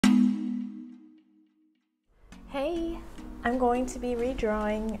Hey, I'm going to be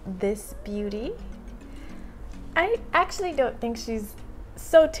redrawing this beauty. I actually don't think she's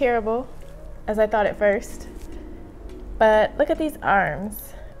so terrible as I thought at first, but look at these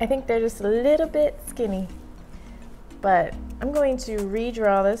arms. I think they're just a little bit skinny, but I'm going to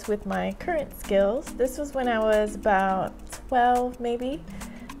redraw this with my current skills. This was when I was about 12 maybe,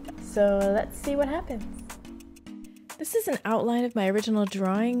 so let's see what happens. This is an outline of my original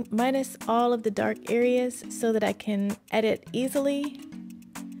drawing, minus all of the dark areas so that I can edit easily.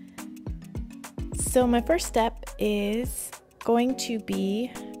 So my first step is going to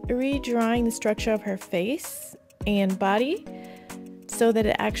be redrawing the structure of her face and body so that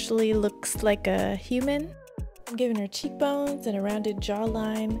it actually looks like a human. I'm giving her cheekbones and a rounded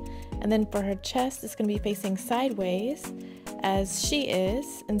jawline, and then for her chest it's going to be facing sideways as she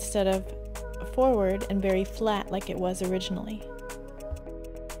is instead of forward and very flat like it was originally.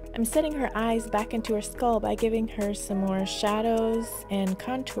 I'm setting her eyes back into her skull by giving her some more shadows and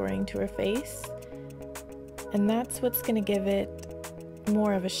contouring to her face, and that's what's going to give it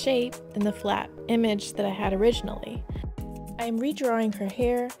more of a shape than the flat image that I had originally. I am redrawing her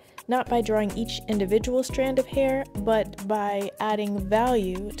hair, not by drawing each individual strand of hair, but by adding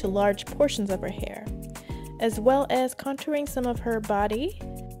value to large portions of her hair, as well as contouring some of her body.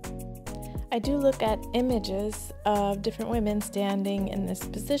 I do look at images of different women standing in this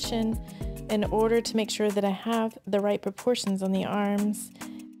position in order to make sure that I have the right proportions on the arms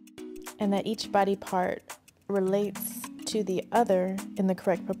and that each body part relates to the other in the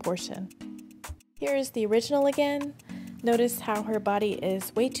correct proportion. Here is the original again. Notice how her body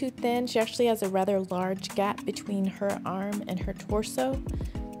is way too thin. She actually has a rather large gap between her arm and her torso.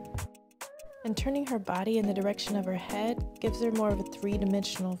 And turning her body in the direction of her head gives her more of a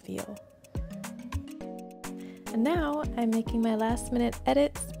three-dimensional feel. And now I'm making my last minute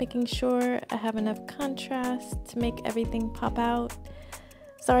edits, making sure I have enough contrast to make everything pop out.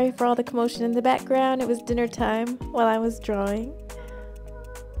 Sorry for all the commotion in the background, it was dinner time while I was drawing.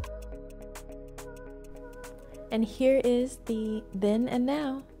 And here is the then and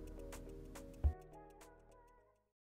now.